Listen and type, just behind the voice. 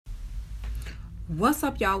What's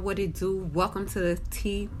up, y'all? What it do? Welcome to the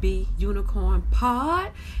TB Unicorn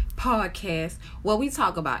podcast, where we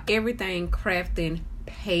talk about everything crafting,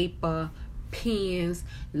 paper, pens,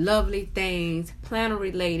 lovely things, planner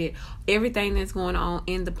related, everything that's going on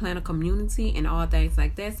in the planner community and all things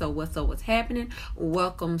like that. So what's happening?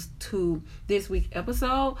 Welcome to this week's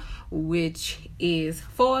episode, which is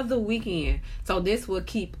for the weekend. So this will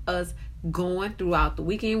keep us going throughout the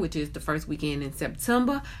weekend, which is the first weekend in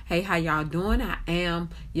September. Hey, how y'all doing? I am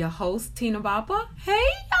your host, Tina Bapa. Hey,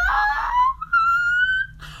 y'all.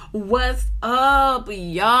 What's up,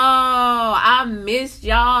 y'all? I missed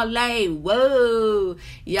y'all. Like, whoa.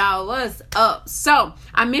 Y'all, what's up? So,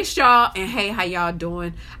 I missed y'all, and hey, how y'all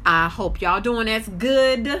doing? I hope y'all doing as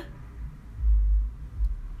good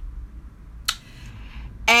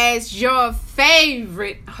as your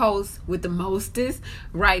favorite host with the mostest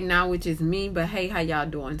right now, which is me. But hey, how y'all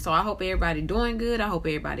doing? So I hope everybody doing good. I hope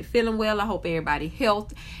everybody feeling well. I hope everybody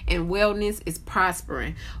health and wellness is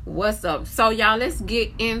prospering. What's up? So y'all, let's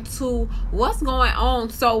get into what's going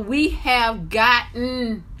on. So we have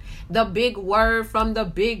gotten the big word from the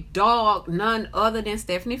big dog, none other than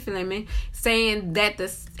Stephanie Fleming, saying that the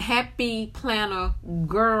Happy Planner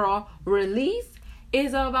Girl release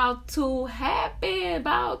is about to happen.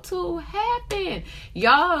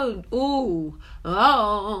 Y'all, oh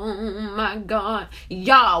my God.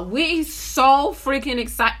 Y'all, we so freaking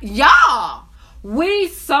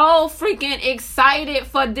excited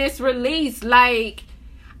for this release. Like,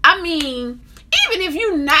 I mean, even if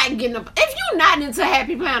you're not into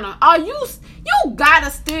Happy Planner, you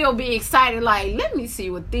gotta still be excited. Like, let me see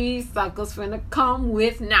what these suckers finna come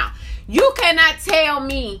with now. You cannot tell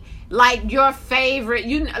me like your favorite,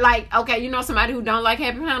 somebody who don't like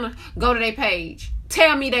Happy Planner, go to their page.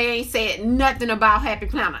 Tell me they ain't said nothing about Happy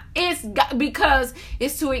Planner. Because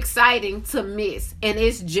it's too exciting to miss. And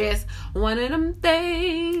it's just one of them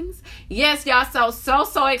things. Yes, y'all,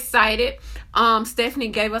 so excited. Stephanie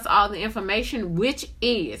gave us all the information, which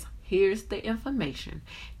is, here's the information.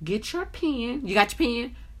 Get your pen. You got your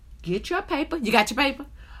pen? Get your paper. You got your paper?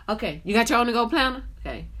 Okay. You got your on-the-go planner?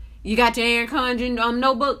 Okay. You got your Erin Condren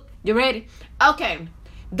notebook? You ready? Okay.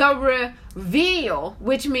 The reveal,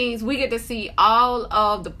 which means we get to see all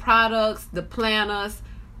of the products, the planners,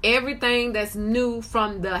 everything that's new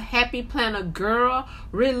from the Happy Planner Girl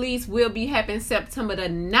release will be happening September the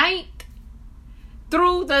 9th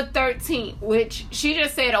through the 13th, which she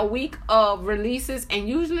just said a week of releases, and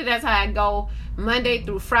usually that's how I go Monday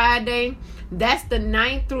through Friday. That's the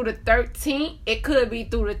 9th through the 13th. It could be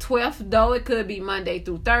through the 12th, though. It could be Monday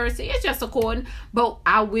through Thursday. It's just according. But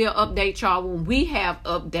I will update y'all when we have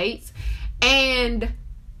updates. And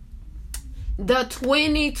the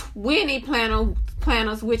 2020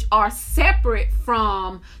 planners, which are separate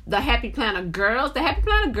from the Happy Planner Girls. The Happy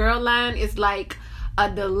Planner Girl line is like a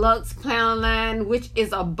deluxe planner line, which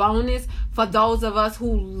is a bonus for those of us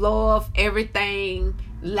who love everything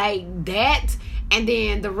like that. And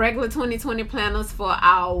then the regular 2020 planners for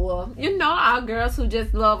our girls who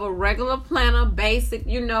just love a regular planner, basic,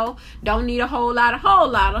 don't need a whole lot of.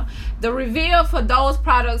 The reveal for those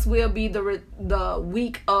products will be the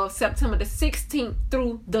week of September the 16th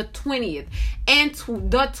through the 20th. And to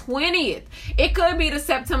the 20th, it could be the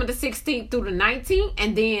September the 16th through the 19th,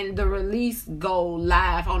 and then the release go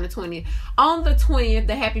live on the 20th. On the 20th,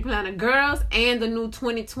 the Happy Planner Girls and the new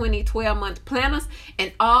 2020 12-month planners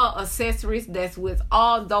and all accessories that's with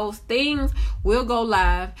all those things will go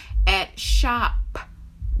live at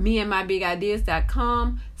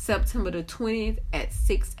shopmeandmybigideas.com September the 20th at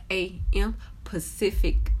 6 a.m.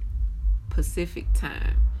 Pacific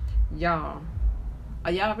time. Y'all,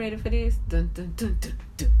 are y'all ready for this? Dun, dun, dun, dun,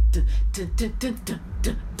 dun, dun, dun, dun, dun, dun,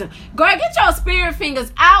 dun, dun. Girl, get your spirit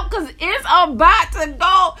fingers out, because it's about to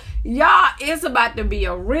go. Y'all, it's about to be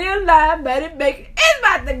a real live it's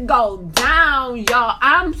about to go down, y'all.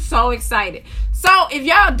 I'm so excited. So, if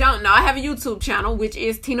y'all don't know, I have a YouTube channel, which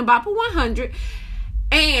is Tina Bapa 100.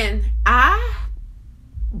 And I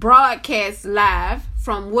broadcast live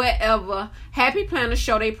from wherever Happy Planner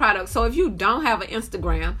show their products. So if you don't have an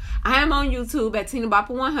Instagram, I am on YouTube at Tina Bapa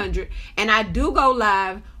 100, and I do go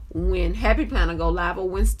live when Happy Planner go live or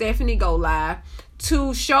when Stephanie go live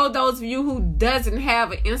to show those of you who doesn't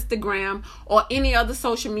have an Instagram or any other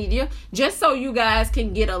social media, just so you guys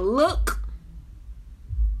can get a look.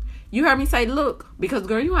 You heard me say look, because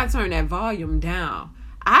girl, you have to turn that volume down.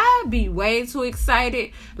 I be way too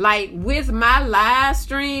excited. Like with my live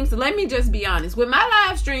streams, let me just be honest. With my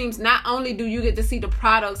live streams, not only do you get to see the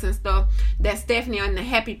products and stuff that Stephanie and the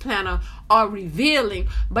Happy Planner are revealing,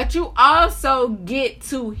 but you also get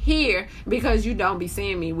to hear, because you don't be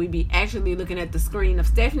seeing me, we be actually looking at the screen of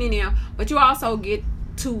Stephanie now, but you also get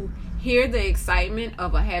to hear the excitement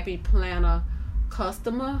of a Happy Planner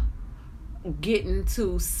customer getting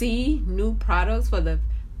to see new products for the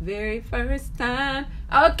very first time.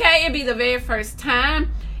 Okay, it be the very first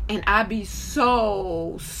time, and I be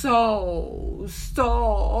so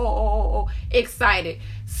excited.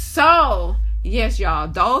 So yes, y'all,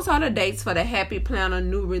 those are the dates for the Happy Planner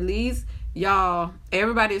new release. Y'all,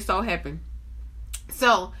 everybody is so happy.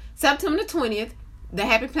 So September the 20th, the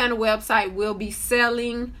Happy Planner website will be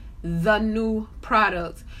selling the new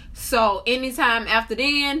products. So anytime after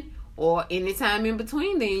then, or anytime in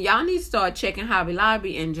between then, y'all need to start checking Hobby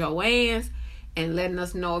Lobby and Joann's and letting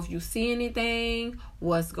us know if you see anything,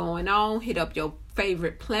 what's going on. Hit up your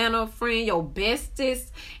favorite planner friend, your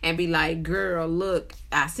bestest, and be like, girl, look,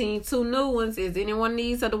 I seen 2 new ones. Is any one of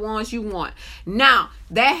these are the ones you want? Now,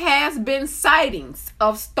 there has been sightings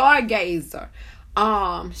of Stargazer.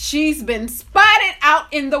 She's been spotted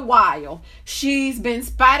out in the wild. She's been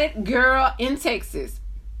spotted, girl, in Texas.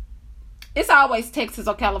 It's always Texas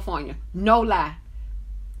or California. No lie.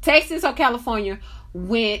 Texas or California,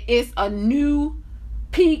 when it's a new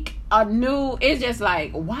peak, it's just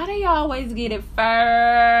like, why do you always get it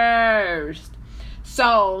first?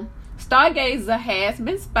 So Stargazer has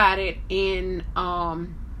been spotted in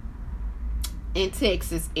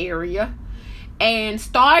Texas area. And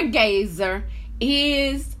Stargazer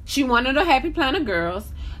she one of the Happy Planner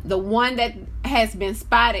girls. The one that has been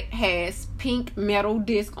spotted has pink metal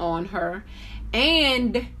disc on her.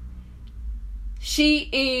 And she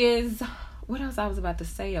is... What else I was about to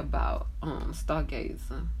say about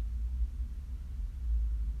Stargazer?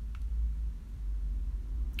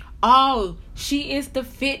 Oh, she is the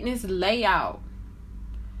fitness layout.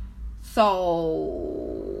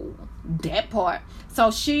 So that part. So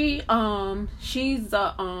she's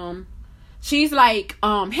like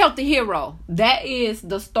Healthy Hero. That is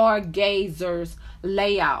the Stargazer's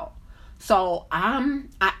layout. So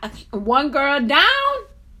one girl down.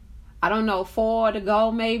 I don't know, 4 to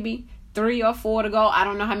go, maybe 3 or 4 to go. I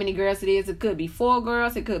don't know how many girls it is. It could be 4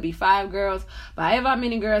 girls. It could be 5 girls. But however how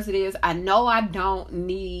many girls it is, I know I don't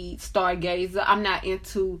need Stargazer. I'm not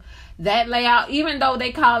into that layout. Even though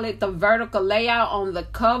they call it the vertical layout on the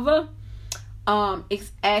cover,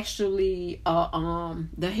 it's actually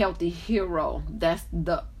the Healthy Hero. That's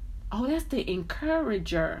the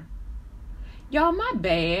Encourager. Y'all, my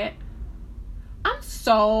bad. I'm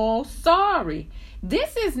so sorry.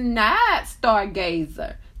 This is not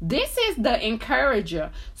Stargazer. This is the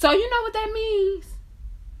Encourager. So you know what that means?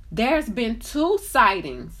 There's been 2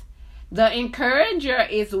 sightings. The Encourager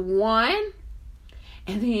is one.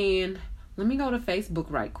 And then, let me go to Facebook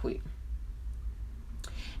right quick.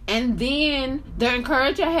 And then the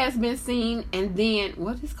Encourager has been seen. And then,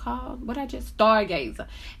 what is called? Stargazer.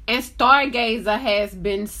 And Stargazer has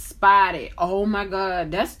been spotted. Oh my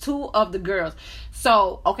God. That's 2 of the girls.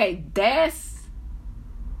 So, okay, that's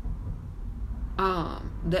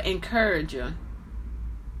the Encourager.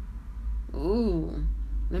 Ooh.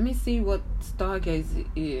 Let me see what Stargazer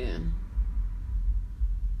is.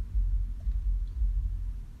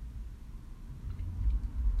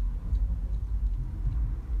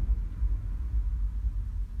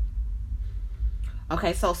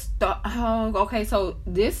 Okay, so so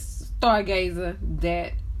this Stargazer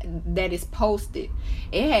that is posted,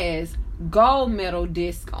 it has gold metal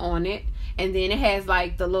disc on it, and then it has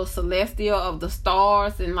like the little celestial of the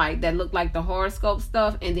stars and like that look like the horoscope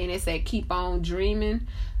stuff, and then it said keep on dreaming,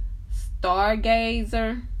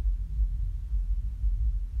 Stargazer.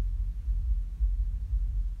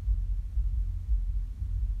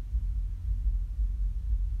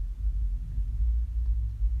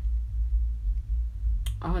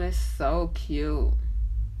 Oh, that's so cute.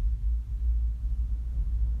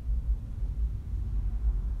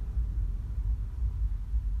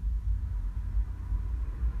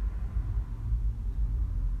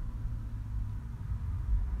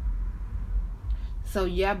 So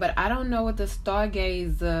yeah, but I don't know what the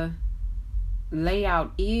Stargazer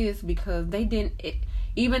layout is, because they didn't,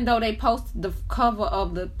 even though they posted the cover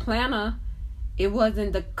of the planner, it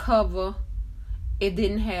wasn't the cover. It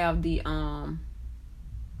didn't have the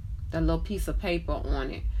little piece of paper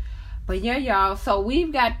on it. But yeah, y'all, so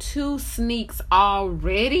we've got 2 sneaks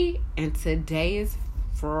already, and today is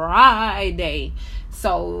Friday.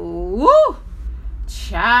 So woo,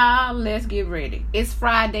 child, let's get ready. It's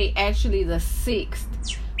Friday, actually the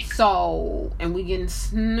 6th. So, and we getting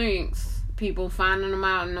snakes. People finding them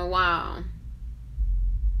out in the wild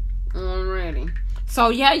already. So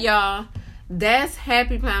yeah, y'all, that's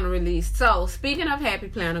Happy Planner release. So speaking of Happy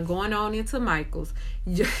Planner, going on into Michael's.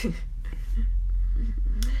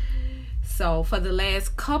 So for the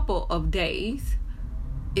last couple of days,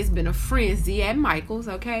 it's been a frenzy at Michael's.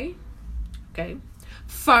 Okay.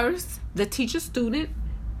 First, the teacher-student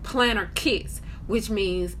planner kits, which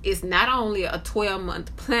means it's not only a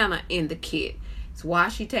 12-month planner in the kit. It's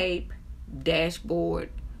washi tape, dashboard,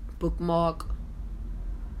 bookmark,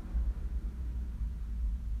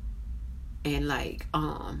 and like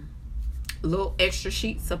little extra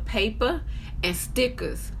sheets of paper and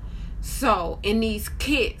stickers. So in these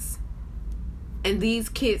kits, and these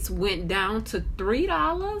kits went down to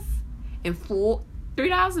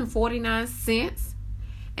 $3.49.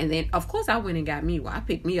 And then, of course, I went and got me one. I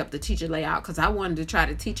picked me up the teacher layout because I wanted to try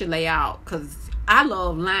the teacher layout because I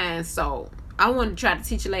love lines. So I wanted to try the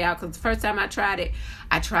teacher layout because the first time I tried it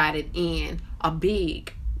in a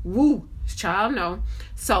big, child no.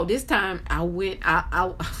 So this time I went,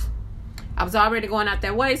 I was already going out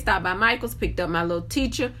that way, stopped by Michael's, picked up my little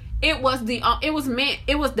teacher. It was the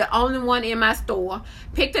only one in my store.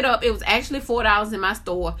 Picked it up. It was actually $4 in my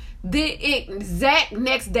store. The exact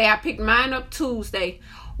next day, I picked mine up Tuesday.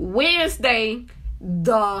 Wednesday,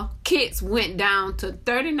 the kits went down to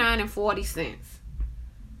 $39.40.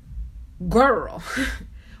 Girl,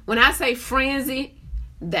 when I say frenzy,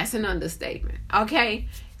 that's an understatement. Okay,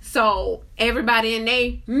 so everybody in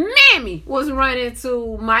they mammy was running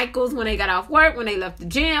to Michael's when they got off work, when they left the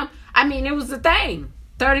gym. I mean, it was a thing.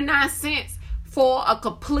 39 cents for a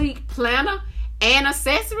complete planner and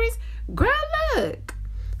accessories. Girl, look.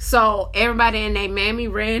 So everybody and their mammy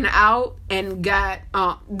ran out and got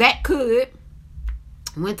went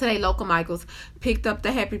to their local Michael's, picked up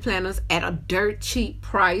the Happy Planners at a dirt cheap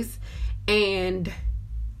price, and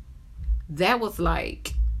that was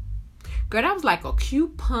like, girl, that was like a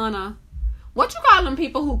couponer. What you call them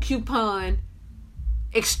people who coupon?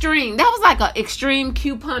 Extreme. That was like an extreme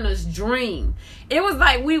couponer's dream. It was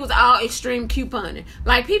like we was all extreme couponing.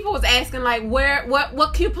 Like people was asking like,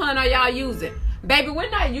 what coupon are y'all using? Baby, we're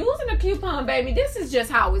not using a coupon, baby. This is just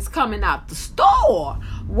how it's coming out the store.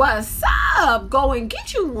 What's up? Go and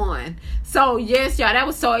get you one. So yes, y'all, that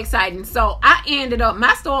was so exciting. So I ended up,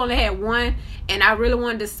 my store only had one, and I really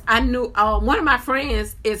wanted to, I knew one of my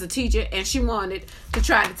friends is a teacher, and she wanted to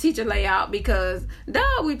try the teacher layout because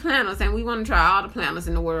we planners and we want to try all the planners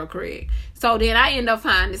in the world, Craig. So then I ended up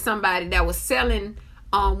finding somebody that was selling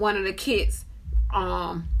one of the kits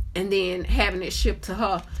and then having it shipped to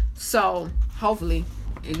her. So hopefully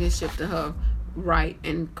it gets shipped to her right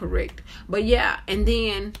and correct. But yeah, and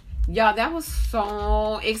then y'all, that was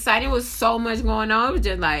so exciting. It was so much going on. It was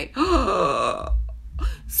just like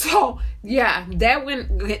so yeah, that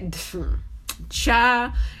went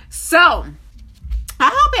child. So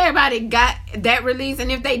I hope everybody got that release,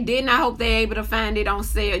 and if they didn't, I hope they're able to find it on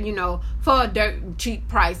sale, for a dirt cheap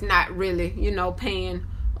price, not really, paying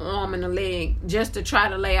arm and a leg just to try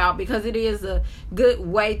the layout, because it is a good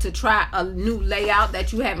way to try a new layout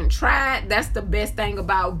that you haven't tried. That's the best thing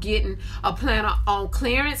about getting a planner on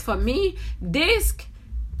clearance. For me, disc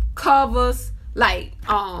covers, like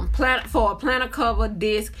for a planner cover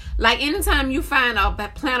disc, like anytime you find a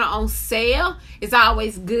planner on sale, it's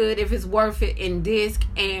always good if it's worth it in disc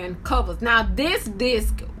and covers. Now this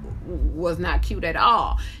disc was not cute at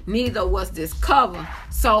all, neither was this cover,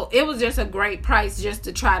 so it was just a great price just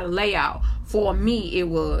to try the layout. For me, it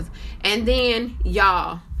was. And then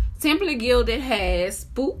y'all, Simply Gilded has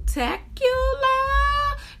Spooktacular.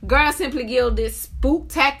 Girl, Simply Gilded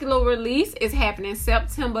Spooktacular release is happening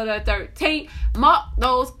September the 13th. Mark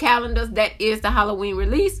those calendars. That is the Halloween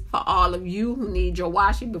release for all of you who need your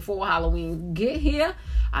washi before Halloween get here.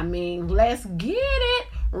 I mean, let's get it.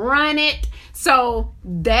 Run it. So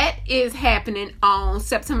that is happening on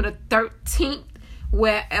September the 13th,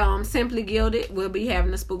 where Simply Gilded will be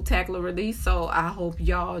having a Spooktacular release. So I hope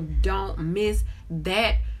y'all don't miss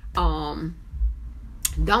that.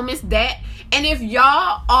 Don't miss that. And if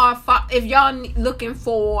y'all looking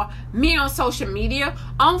for me on social media,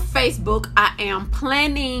 on Facebook, I am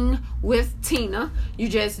Planning with Tina. You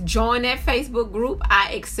just join that Facebook group.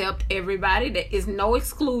 I accept everybody. There is no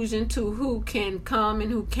exclusion to who can come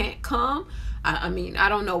and who can't come. I mean, I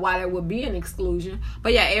don't know why there would be an exclusion,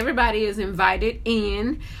 but yeah, everybody is invited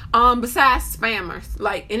in. Besides spammers,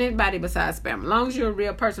 like anybody besides spammers. As long as you're a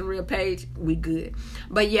real person, real page, we good.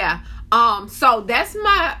 But yeah, so that's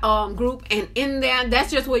my group, and in there,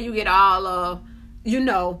 that's just where you get all of,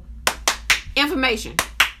 information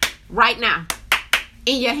right now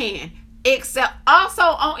in your hand. Except also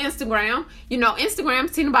on Instagram. Instagram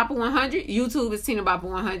is Tina Bopper 100. YouTube is Tina Bopper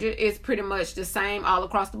 100. It's pretty much the same all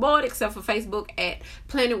across the board, except for Facebook at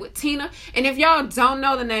Planning with Tina. And if y'all don't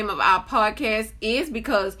know, the name of our podcast is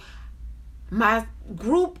because my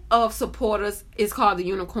group of supporters is called the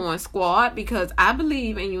Unicorn Squad, because I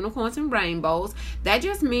believe in unicorns and rainbows. That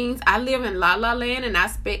just means I live in La La Land, and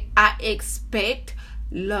I expect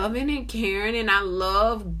loving and caring, and I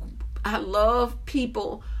love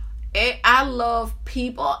people. I love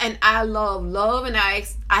people, and I love love, and I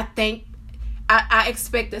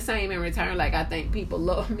expect the same in return. Like, I think people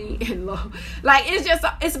love me and love, like, it's just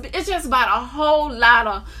about a whole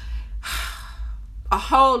lot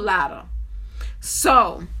of.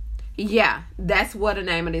 So yeah, that's where the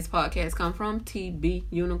name of this podcast come from, TB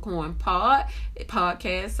Unicorn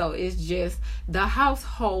Podcast. So it's just the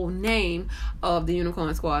household name of the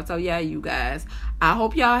Unicorn Squad. So yeah, you guys, I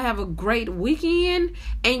hope y'all have a great weekend.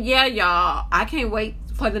 And yeah, y'all, I can't wait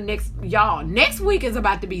for the next week is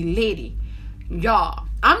about to be litty. Y'all,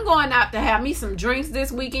 I'm going out to have me some drinks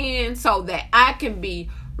this weekend so that I can be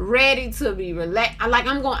ready to be relaxed. Like,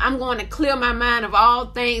 I'm going to clear my mind of all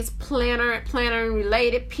things planner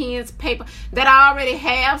related, pens, paper that I already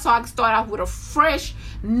have, so I can start off with a fresh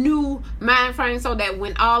new mind frame, so that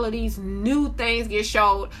when all of these new things get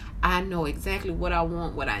showed, I know exactly what I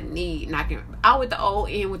want, what I need, and I can out with the old,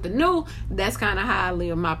 in with the new. That's kind of how I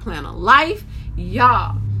live my planner life,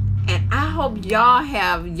 y'all. And I hope y'all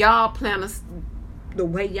have y'all planners the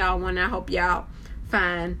way y'all want. I hope y'all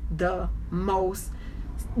find the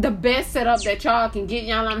best setup that y'all can get.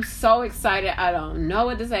 Y'all, I'm so excited. I don't know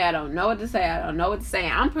what to say.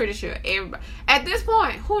 I'm pretty sure everybody at this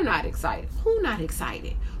point, who not excited?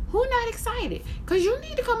 Because you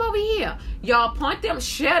need to come over here. Y'all point them,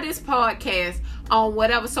 share this podcast on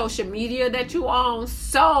whatever social media that you own,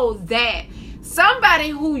 so that somebody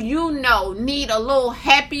who need a little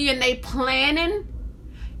happy in they planning,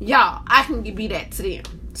 y'all, I can be that to them.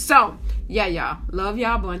 So yeah, y'all, love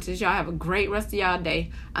y'all bunches. Y'all have a great rest of y'all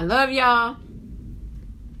day. I love y'all.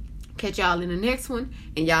 Catch y'all in the next one,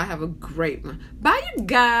 and y'all have a great one. Bye, you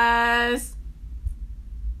guys.